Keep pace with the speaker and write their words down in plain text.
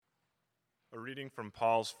A reading from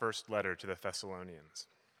Paul's first letter to the Thessalonians.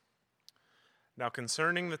 Now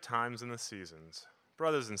concerning the times and the seasons,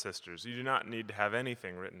 brothers and sisters, you do not need to have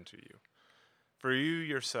anything written to you. For you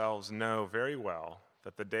yourselves know very well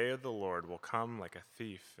that the day of the Lord will come like a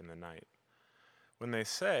thief in the night. When they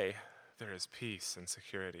say, there is peace and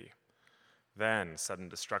security, then sudden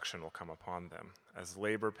destruction will come upon them, as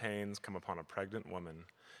labor pains come upon a pregnant woman,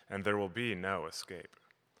 and there will be no escape.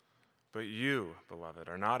 But you, beloved,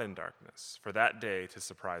 are not in darkness, for that day to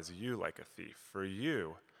surprise you like a thief. For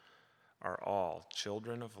you are all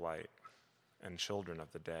children of light and children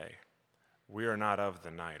of the day. We are not of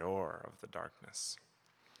the night or of the darkness.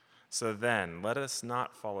 So then, let us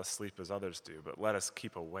not fall asleep as others do, but let us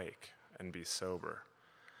keep awake and be sober.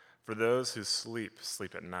 For those who sleep,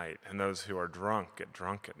 sleep at night, and those who are drunk, get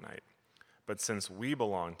drunk at night. But since we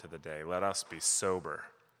belong to the day, let us be sober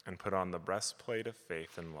and put on the breastplate of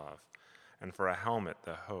faith and love, and for a helmet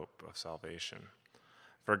the hope of salvation.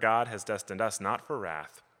 For God has destined us not for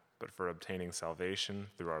wrath, but for obtaining salvation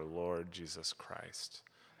through our Lord Jesus Christ,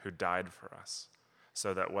 who died for us,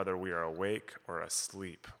 so that whether we are awake or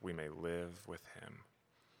asleep, we may live with him.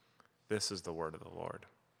 This is the word of the Lord.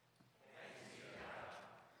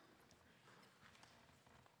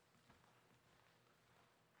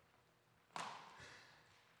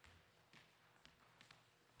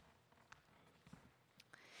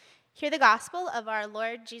 Hear the gospel of our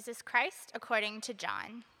Lord Jesus Christ according to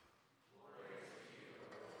John.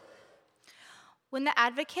 When the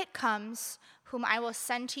advocate comes, whom I will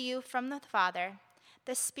send to you from the Father,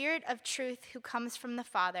 the Spirit of truth who comes from the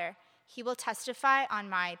Father, he will testify on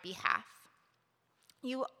my behalf.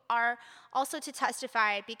 You are also to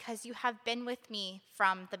testify because you have been with me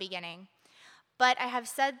from the beginning. But I have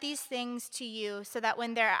said these things to you so that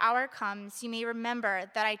when their hour comes, you may remember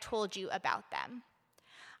that I told you about them.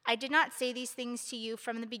 I did not say these things to you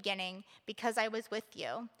from the beginning because I was with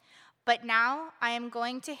you. But now I am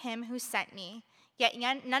going to him who sent me, yet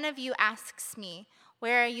none of you asks me,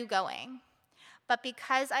 where are you going? But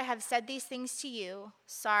because I have said these things to you,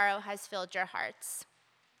 sorrow has filled your hearts.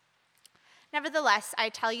 Nevertheless, I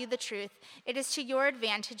tell you the truth, it is to your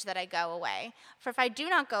advantage that I go away. For if I do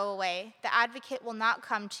not go away, the advocate will not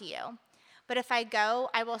come to you. But if I go,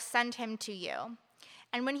 I will send him to you.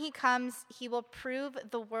 And when he comes, he will prove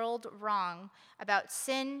the world wrong about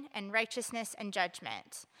sin and righteousness and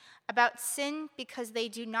judgment. About sin, because they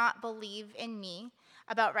do not believe in me.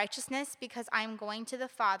 About righteousness, because I am going to the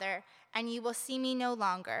Father, and you will see me no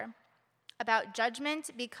longer. About judgment,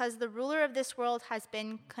 because the ruler of this world has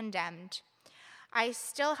been condemned. I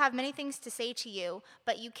still have many things to say to you,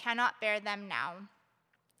 but you cannot bear them now.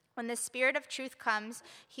 When the Spirit of truth comes,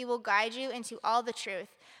 he will guide you into all the truth,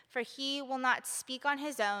 for he will not speak on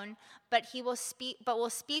his own, but will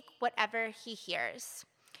speak whatever he hears.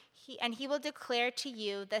 He will declare to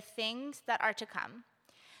you the things that are to come.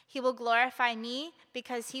 He will glorify me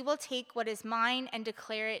because he will take what is mine and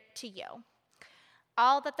declare it to you.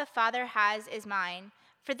 All that the Father has is mine.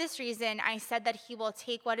 For this reason, I said that he will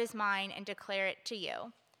take what is mine and declare it to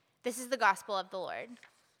you. This is the gospel of the Lord.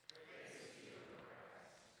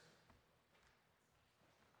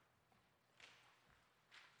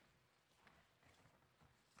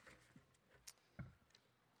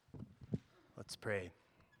 Let's pray.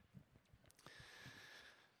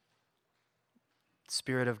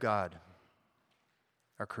 Spirit of God,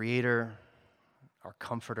 our Creator, our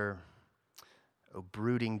Comforter, O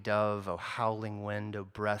brooding dove, O howling wind, O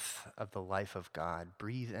breath of the life of God,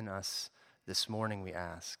 breathe in us this morning, we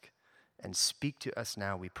ask, and speak to us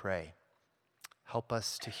now, we pray. Help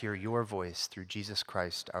us to hear your voice through Jesus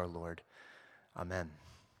Christ our Lord. Amen.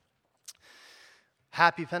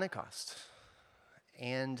 Happy Pentecost.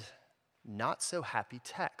 And not so happy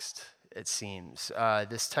text, it seems.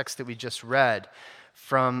 This text that we just read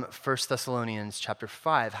from 1 Thessalonians chapter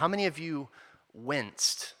 5. How many of you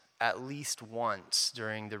winced at least once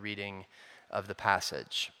during the reading of the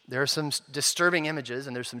passage? There are some disturbing images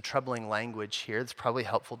and there's some troubling language here. It's probably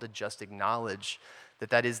helpful to just acknowledge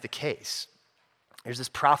that that is the case. There's this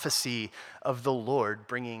prophecy of the Lord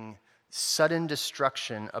bringing sudden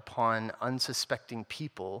destruction upon unsuspecting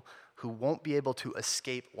people who won't be able to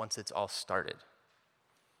escape once it's all started.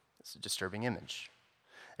 It's a disturbing image.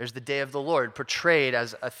 There's the day of the Lord portrayed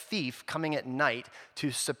as a thief coming at night to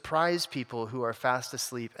surprise people who are fast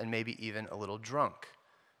asleep and maybe even a little drunk.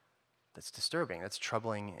 That's disturbing. That's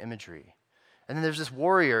troubling imagery. And then there's this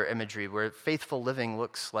warrior imagery where faithful living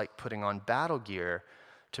looks like putting on battle gear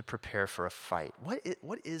to prepare for a fight.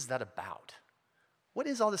 What is that about? What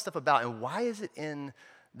is all this stuff about, and why is it in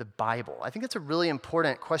the Bible? I think that's a really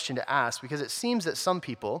important question to ask because it seems that some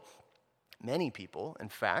people, Many people, in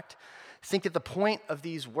fact, think that the point of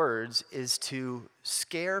these words is to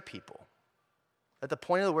scare people. That the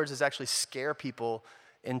point of the words is actually scare people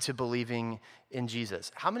into believing in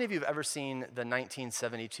Jesus. How many of you have ever seen the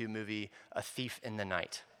 1972 movie A Thief in the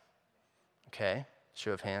Night? Okay,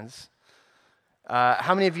 show of hands.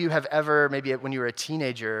 How many of you have ever, maybe when you were a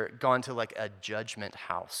teenager, gone to like a judgment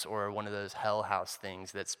house or one of those hell house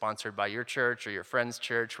things that's sponsored by your church or your friend's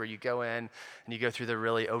church, where you go in and you go through the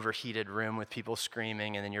really overheated room with people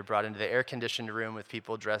screaming, and then you're brought into the air-conditioned room with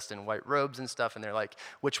people dressed in white robes and stuff, and they're like,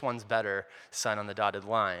 which one's better? Sign on the dotted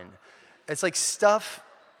line. It's like stuff.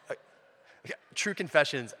 True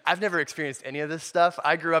confessions, I've never experienced any of this stuff.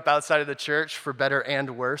 I grew up outside of the church for better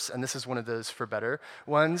and worse, and this is one of those for better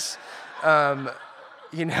ones.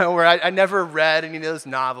 Where I never read any of those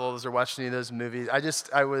novels or watched any of those movies.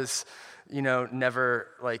 I was, never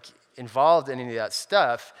like involved in any of that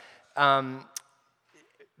stuff.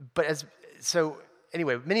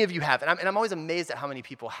 Anyway, many of you have, and I'm always amazed at how many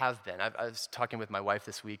people have been. I was talking with my wife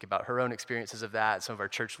this week about her own experiences of that, some of our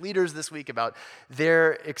church leaders this week about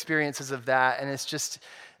their experiences of that, and it's just,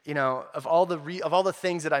 of all the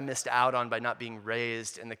things that I missed out on by not being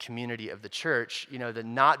raised in the community of the church, the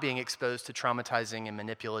not being exposed to traumatizing and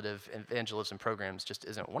manipulative evangelism programs just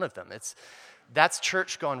isn't one of them. That's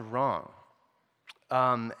church gone wrong.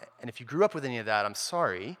 And if you grew up with any of that, I'm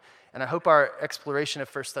sorry. And I hope our exploration of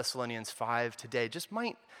 1 Thessalonians 5 today just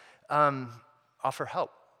might offer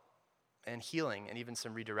help and healing and even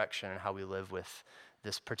some redirection in how we live with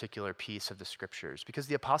this particular piece of the scriptures. Because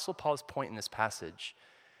the Apostle Paul's point in this passage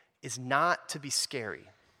is not to be scary.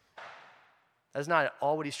 That's not at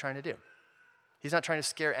all what he's trying to do. He's not trying to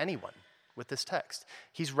scare anyone with this text.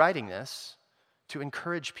 He's writing this to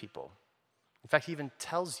encourage people. In fact, he even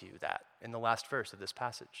tells you that in the last verse of this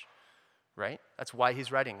passage. Right? That's why he's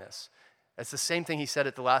writing this. It's the same thing he said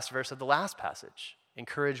at the last verse of the last passage.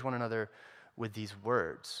 Encourage one another with these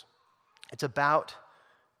words. It's about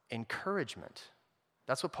encouragement.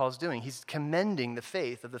 That's what Paul's doing. He's commending the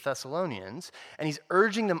faith of the Thessalonians, and he's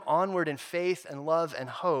urging them onward in faith and love and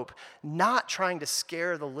hope, not trying to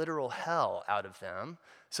scare the literal hell out of them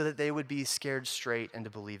so that they would be scared straight into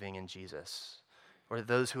believing in Jesus, or that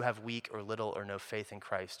those who have weak or little or no faith in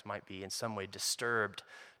Christ might be in some way disturbed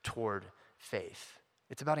toward faith.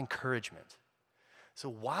 It's about encouragement. So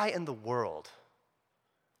why in the world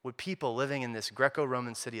would people living in this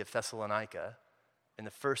Greco-Roman city of Thessalonica in the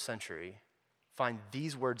first century find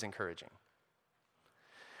these words encouraging?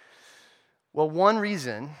 Well, one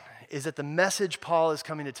reason is that the message Paul is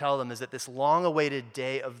coming to tell them is that this long-awaited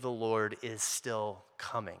day of the Lord is still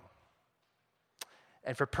coming.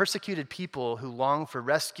 And for persecuted people who long for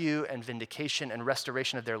rescue and vindication and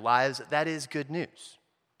restoration of their lives, that is good news.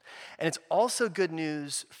 And it's also good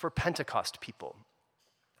news for Pentecost people,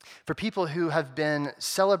 for people who have been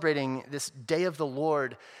celebrating this day of the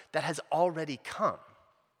Lord that has already come,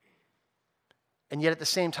 and yet at the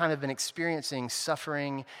same time have been experiencing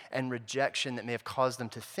suffering and rejection that may have caused them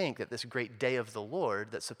to think that this great day of the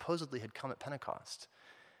Lord that supposedly had come at Pentecost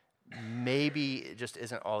maybe it just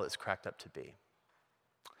isn't all it's cracked up to be.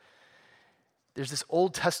 There's this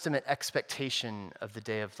Old Testament expectation of the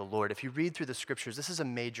day of the Lord. If you read through the scriptures, this is a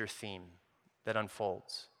major theme that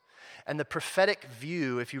unfolds. And the prophetic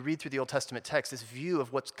view, if you read through the Old Testament text, this view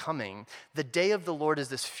of what's coming, the day of the Lord is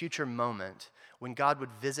this future moment when God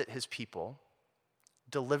would visit his people,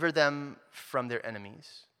 deliver them from their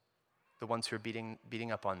enemies, the ones who are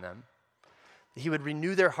beating up on them. He would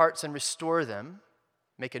renew their hearts and restore them,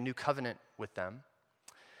 make a new covenant with them.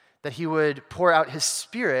 That he would pour out his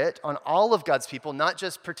spirit on all of God's people, not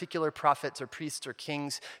just particular prophets or priests or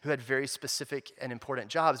kings who had very specific and important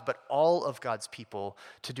jobs, but all of God's people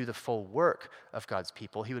to do the full work of God's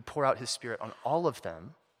people. He would pour out his spirit on all of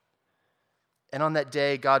them. And on that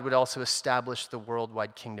day, God would also establish the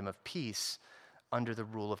worldwide kingdom of peace under the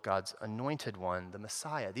rule of God's anointed one, the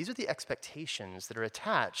Messiah. These are the expectations that are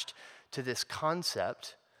attached to this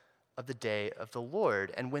concept of the day of the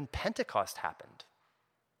Lord. And when Pentecost happened,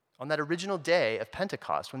 on that original day of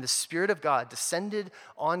Pentecost, when the Spirit of God descended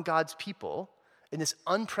on God's people in this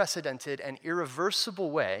unprecedented and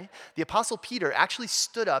irreversible way, the Apostle Peter actually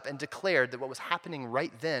stood up and declared that what was happening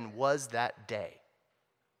right then was that day.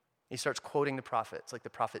 He starts quoting the prophets, like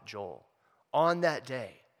the prophet Joel. On that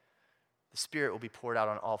day, the Spirit will be poured out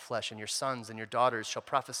on all flesh, and your sons and your daughters shall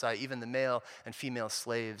prophesy, even the male and female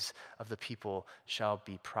slaves of the people shall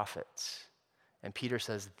be prophets. And Peter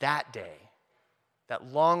says that day,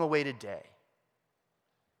 that long-awaited day,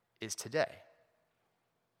 is today,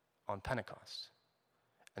 on Pentecost.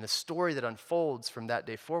 And the story that unfolds from that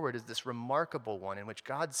day forward is this remarkable one in which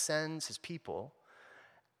God sends his people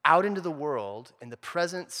out into the world in the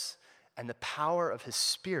presence and the power of his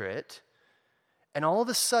Spirit. And all of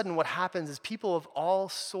a sudden, what happens is people of all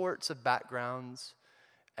sorts of backgrounds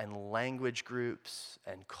and language groups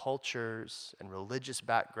and cultures and religious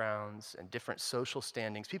backgrounds and different social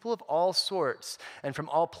standings, people of all sorts and from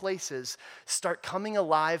all places start coming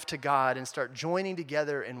alive to God and start joining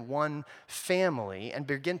together in one family and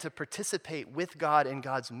begin to participate with God in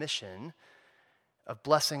God's mission of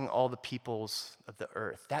blessing all the peoples of the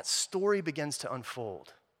earth. That story begins to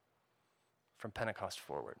unfold from Pentecost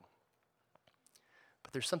forward.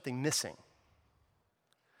 But there's something missing.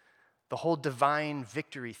 The whole divine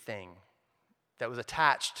victory thing that was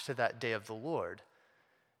attached to that day of the Lord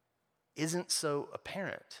isn't so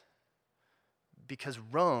apparent because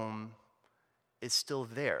Rome is still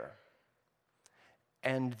there,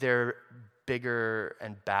 and they're bigger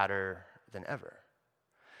and badder than ever.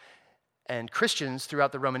 And Christians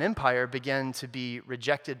throughout the Roman Empire began to be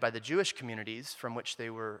rejected by the Jewish communities from which they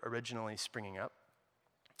were originally springing up.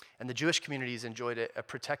 And the Jewish communities enjoyed a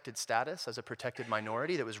protected status as a protected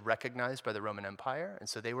minority that was recognized by the Roman Empire. And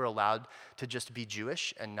so they were allowed to just be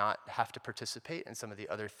Jewish and not have to participate in some of the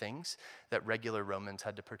other things that regular Romans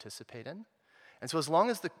had to participate in. And so as long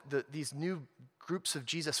as these new groups of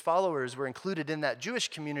Jesus followers were included in that Jewish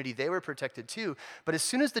community, they were protected too. But as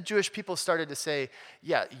soon as the Jewish people started to say,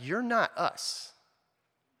 yeah, you're not us,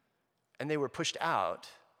 and they were pushed out,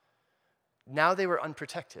 now they were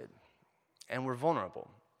unprotected and were vulnerable.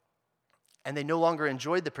 And they no longer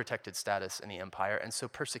enjoyed the protected status in the empire, and so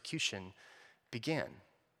persecution began.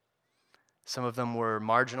 Some of them were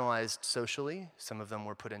marginalized socially, some of them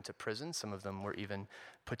were put into prison, some of them were even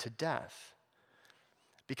put to death.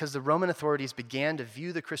 Because the Roman authorities began to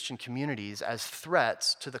view the Christian communities as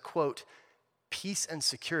threats to the, quote, peace and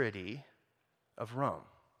security of Rome.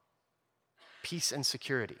 Peace and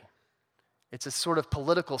security. It's a sort of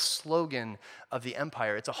political slogan of the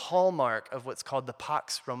empire. It's a hallmark of what's called the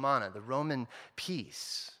Pax Romana, the Roman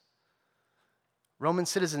peace. Roman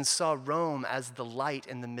citizens saw Rome as the light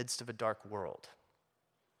in the midst of a dark world,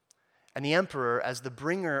 and the emperor as the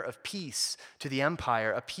bringer of peace to the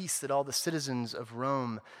empire, a peace that all the citizens of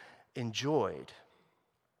Rome enjoyed.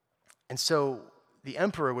 And so the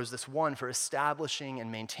emperor was this one for establishing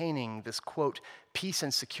and maintaining this, quote, peace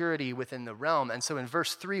and security within the realm. And so in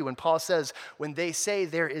verse 3, when Paul says, when they say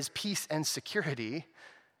there is peace and security,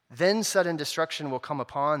 then sudden destruction will come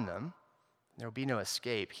upon them. There will be no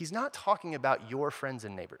escape. He's not talking about your friends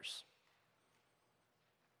and neighbors.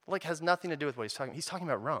 Like, has nothing to do with what he's talking about. He's talking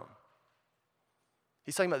about Rome.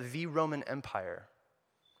 He's talking about the Roman Empire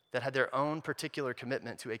that had their own particular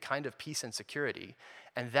commitment to a kind of peace and security.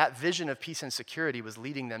 And that vision of peace and security was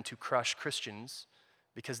leading them to crush Christians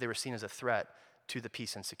because they were seen as a threat to the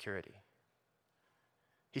peace and security.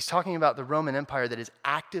 He's talking about the Roman Empire that is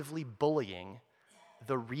actively bullying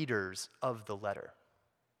the readers of the letter.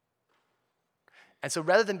 And so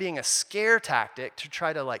rather than being a scare tactic to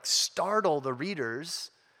try to startle the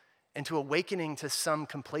readers into awakening to some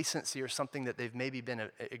complacency or something that they've maybe been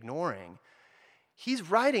ignoring, he's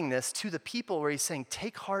writing this to the people where he's saying,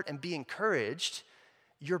 take heart and be encouraged.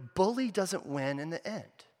 Your bully doesn't win in the end.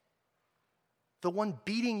 The one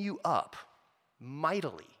beating you up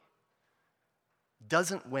mightily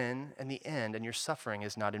doesn't win in the end, and your suffering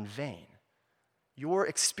is not in vain. Your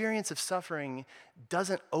experience of suffering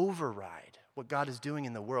doesn't override what God is doing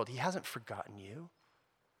in the world. He hasn't forgotten you.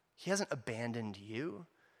 He hasn't abandoned you.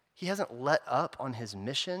 He hasn't let up on his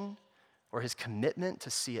mission or his commitment to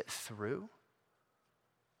see it through.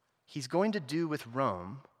 He's going to do with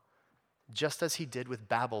Rome just as he did with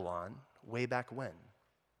Babylon way back when.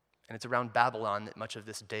 And it's around Babylon that much of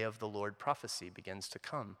this day of the Lord prophecy begins to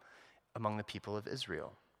come among the people of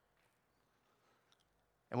Israel.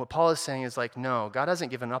 And what Paul is saying is no, God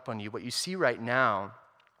hasn't given up on you. What you see right now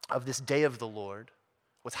of this day of the Lord,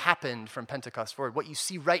 what's happened from Pentecost forward, what you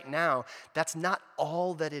see right now, that's not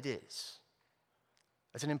all that it is.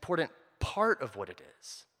 It's an important part of what it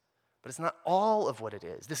is, but it's not all of what it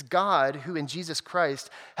is. This God who in Jesus Christ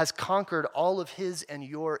has conquered all of his and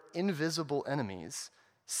your invisible enemies,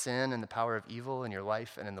 sin and the power of evil in your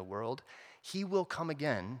life and in the world, he will come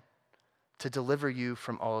again to deliver you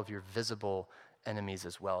from all of your visible enemies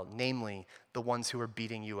as well, namely the ones who are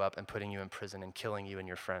beating you up and putting you in prison and killing you and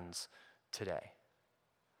your friends today.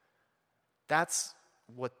 That's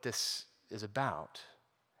what this is about.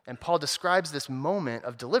 And Paul describes this moment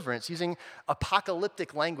of deliverance using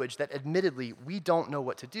apocalyptic language that admittedly we don't know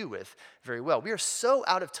what to do with very well. We are so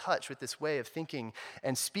out of touch with this way of thinking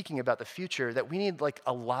and speaking about the future that we need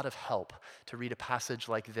a lot of help to read a passage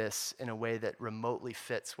like this in a way that remotely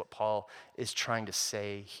fits what Paul is trying to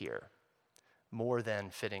say here. more than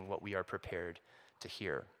fitting what we are prepared to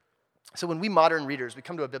hear. So when we modern readers, we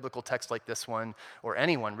come to a biblical text like this one, or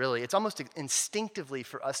any one really, it's almost instinctively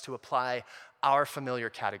for us to apply our familiar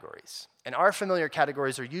categories. And our familiar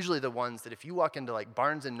categories are usually the ones that if you walk into like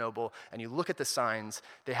Barnes & Noble and you look at the signs,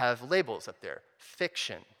 they have labels up there: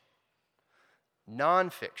 fiction,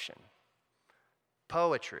 nonfiction,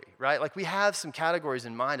 poetry, right? Like we have some categories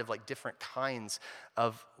in mind of like different kinds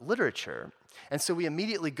of literature. And so we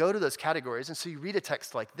immediately go to those categories. And so you read a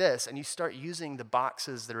text like this and you start using the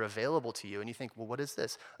boxes that are available to you. And you think, well, what is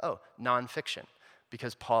this? Oh, nonfiction.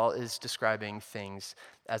 Because Paul is describing things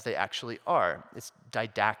as they actually are. It's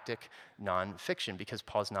didactic nonfiction because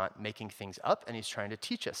Paul's not making things up and he's trying to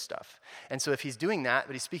teach us stuff. And so if he's doing that,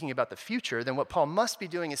 but he's speaking about the future, then what Paul must be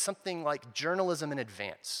doing is something like journalism in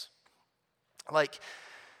advance. Like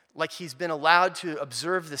he's been allowed to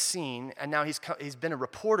observe the scene, and now he's been a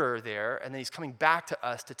reporter there, and then he's coming back to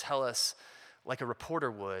us to tell us, like a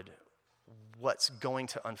reporter would, what's going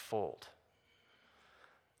to unfold.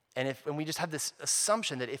 And we just have this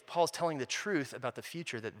assumption that if Paul's telling the truth about the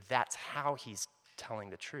future, that's how he's telling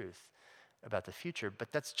the truth about the future.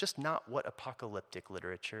 But that's just not what apocalyptic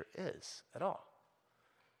literature is at all.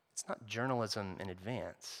 It's not journalism in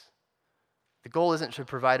advance. The goal isn't to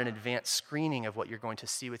provide an advanced screening of what you're going to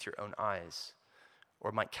see with your own eyes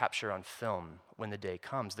or might capture on film when the day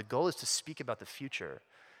comes. The goal is to speak about the future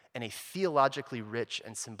in a theologically rich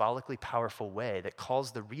and symbolically powerful way that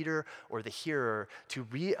calls the reader or the hearer to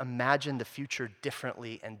reimagine the future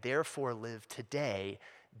differently and therefore live today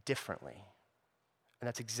differently. And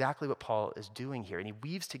that's exactly what Paul is doing here. And he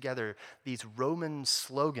weaves together these Roman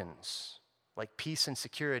slogans like peace and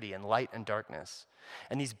security and light and darkness,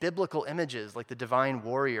 and these biblical images like the divine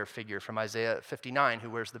warrior figure from Isaiah 59 who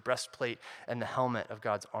wears the breastplate and the helmet of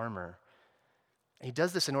God's armor. And he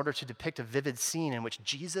does this in order to depict a vivid scene in which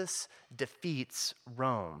Jesus defeats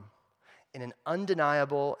Rome in an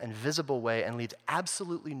undeniable and visible way and leaves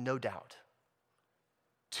absolutely no doubt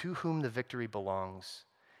to whom the victory belongs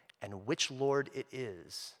and which Lord it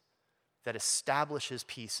is that establishes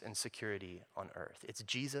peace and security on earth. It's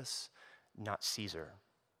Jesus, not Caesar.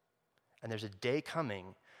 And there's a day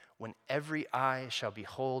coming when every eye shall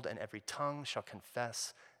behold and every tongue shall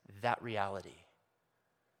confess that reality.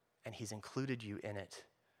 And he's included you in it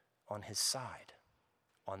on his side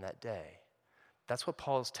on that day. That's what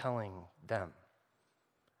Paul is telling them.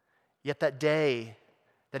 Yet that day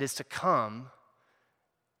that is to come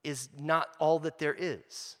is not all that there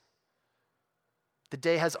is. The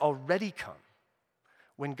day has already come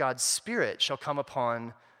when God's Spirit shall come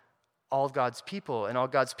upon all God's people, and all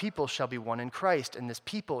God's people shall be one in Christ, and this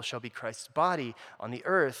people shall be Christ's body on the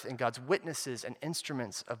earth, and God's witnesses and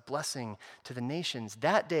instruments of blessing to the nations.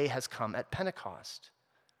 That day has come at Pentecost,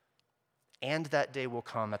 and that day will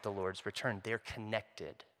come at the Lord's return. They're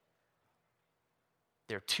connected.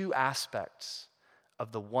 They're two aspects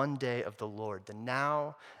of the one day of the Lord, the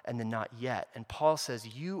now and the not yet. And Paul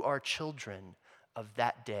says, you are children of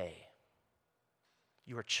that day.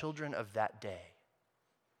 You are children of that day.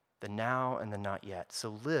 The now and the not yet.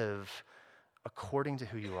 So live according to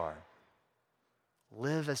who you are.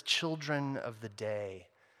 Live as children of the day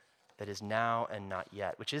that is now and not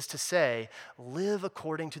yet, which is to say, live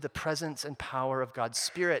according to the presence and power of God's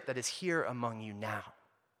Spirit that is here among you now.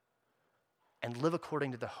 And live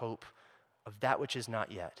according to the hope of that which is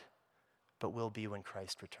not yet, but will be when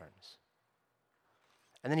Christ returns.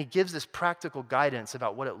 And then he gives this practical guidance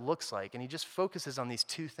about what it looks like, and he just focuses on these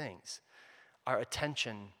two things: our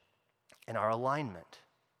attention and our alignment.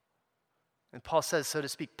 And Paul says, so to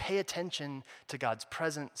speak, pay attention to God's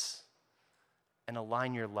presence and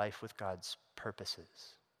align your life with God's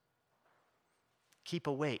purposes. Keep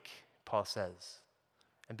awake, Paul says,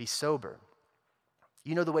 and be sober.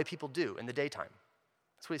 You know the way people do in the daytime.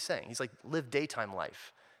 That's what he's saying. He's like, live daytime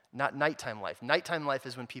life, not nighttime life. Nighttime life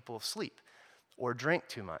is when people sleep or drink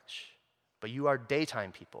too much. But you are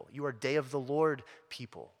daytime people. You are day of the Lord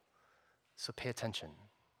people. So pay attention.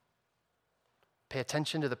 Pay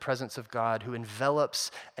attention to the presence of God who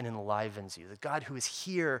envelops and enlivens you, the God who is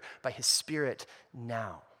here by his Spirit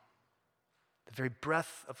now. The very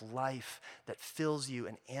breath of life that fills you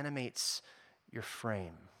and animates your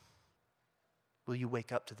frame. Will you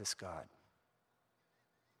wake up to this God?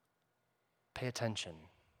 Pay attention.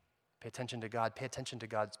 Pay attention to God. Pay attention to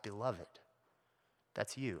God's beloved.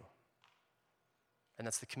 That's you. And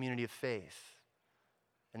that's the community of faith.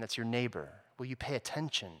 And that's your neighbor. Will you pay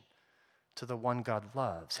attention to the one God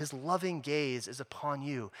loves? His loving gaze is upon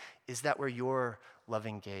you. Is that where your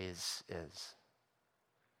loving gaze is?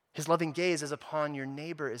 His loving gaze is upon your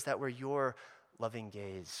neighbor. Is that where your loving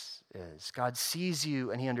gaze is. God sees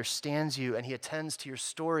you and he understands you and he attends to your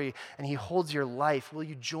story and he holds your life. Will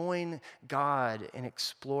you join God in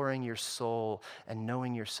exploring your soul and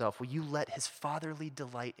knowing yourself? Will you let his fatherly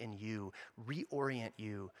delight in you reorient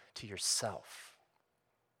you to yourself?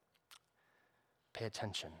 Pay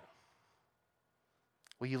attention.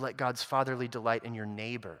 Will you let God's fatherly delight in your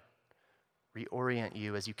neighbor reorient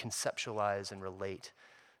you as you conceptualize and relate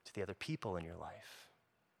to the other people in your life?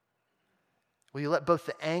 Will you let both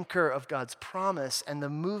the anchor of God's promise and the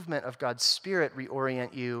movement of God's Spirit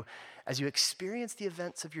reorient you as you experience the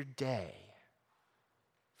events of your day?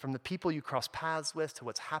 From the people you cross paths with to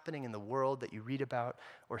what's happening in the world that you read about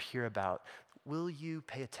or hear about, will you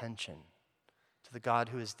pay attention to the God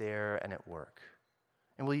who is there and at work?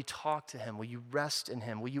 And will you talk to him? Will you rest in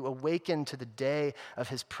him? Will you awaken to the day of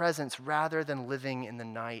his presence rather than living in the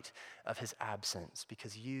night of his absence?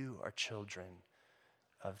 Because you are children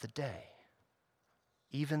of the day,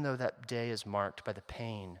 even though that day is marked by the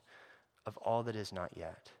pain of all that is not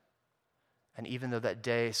yet. And even though that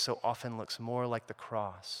day so often looks more like the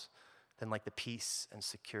cross than like the peace and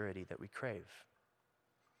security that we crave.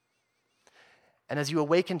 And as you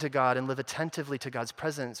awaken to God and live attentively to God's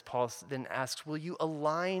presence, Paul then asks, will you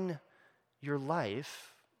align your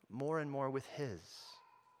life more and more with his?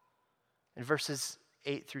 In verses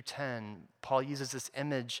 8 through 10, Paul uses this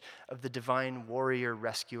image of the divine warrior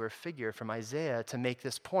rescuer figure from Isaiah to make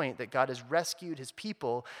this point that God has rescued his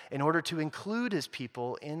people in order to include his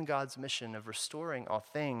people in God's mission of restoring all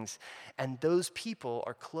things. And those people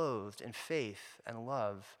are clothed in faith and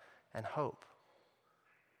love and hope.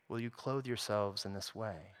 Will you clothe yourselves in this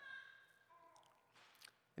way?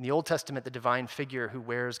 In the Old Testament, the divine figure who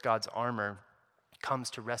wears God's armor comes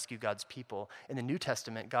to rescue God's people. In the New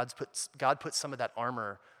Testament, God puts some of that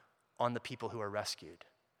armor on the people who are rescued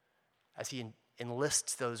as he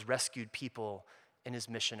enlists those rescued people in his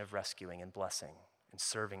mission of rescuing and blessing and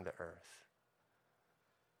serving the earth.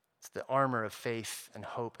 It's the armor of faith and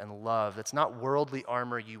hope and love. It's not worldly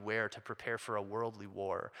armor you wear to prepare for a worldly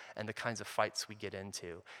war and the kinds of fights we get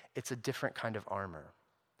into. It's a different kind of armor.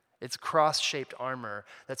 It's cross-shaped armor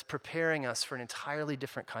that's preparing us for an entirely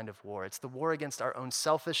different kind of war. It's the war against our own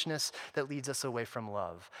selfishness that leads us away from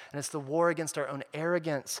love. And it's the war against our own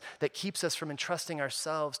arrogance that keeps us from entrusting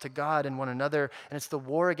ourselves to God and one another. And it's the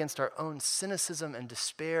war against our own cynicism and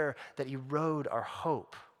despair that erode our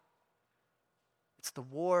hope. It's the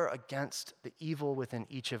war against the evil within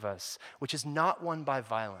each of us, which is not won by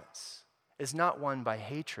violence, is not won by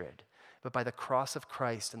hatred, but by the cross of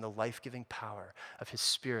Christ and the life-giving power of his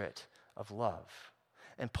Spirit of love.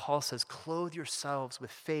 And Paul says, clothe yourselves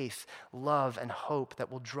with faith, love, and hope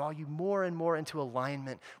that will draw you more and more into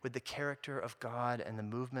alignment with the character of God and the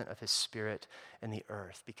movement of his Spirit in the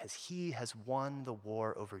earth, because he has won the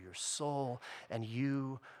war over your soul, and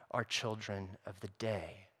you are children of the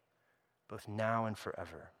day, both now and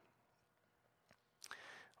forever.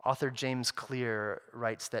 Author James Clear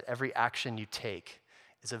writes that every action you take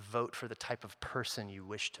is a vote for the type of person you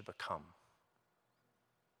wish to become.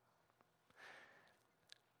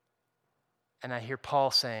 And I hear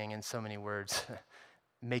Paul saying in so many words,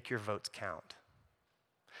 make your votes count.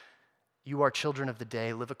 You are children of the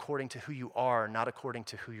day. Live according to who you are, not according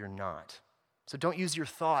to who you're not. So don't use your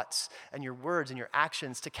thoughts and your words and your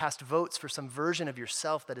actions to cast votes for some version of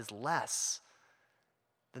yourself that is less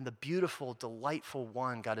than the beautiful, delightful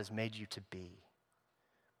one God has made you to be.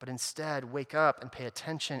 But instead, wake up and pay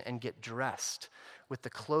attention and get dressed with the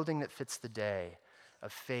clothing that fits the day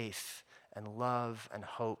of faith and love and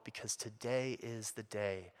hope, because today is the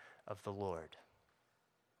day of the Lord.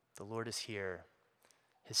 The Lord is here.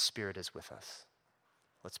 His Spirit is with us.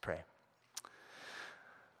 Let's pray.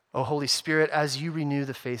 O Holy Spirit, as you renew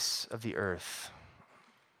the face of the earth,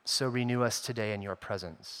 so renew us today in your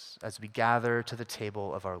presence as we gather to the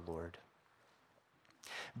table of our Lord.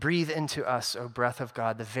 Breathe into us, O breath of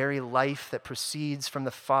God, the very life that proceeds from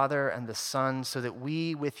the Father and the Son, so that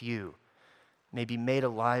we with you may be made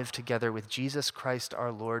alive together with Jesus Christ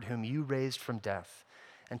our Lord, whom you raised from death,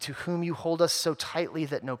 and to whom you hold us so tightly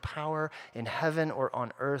that no power in heaven or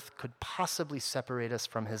on earth could possibly separate us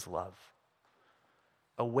from his love.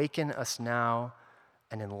 Awaken us now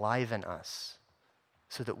and enliven us,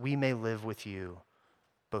 so that we may live with you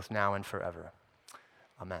both now and forever.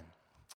 Amen.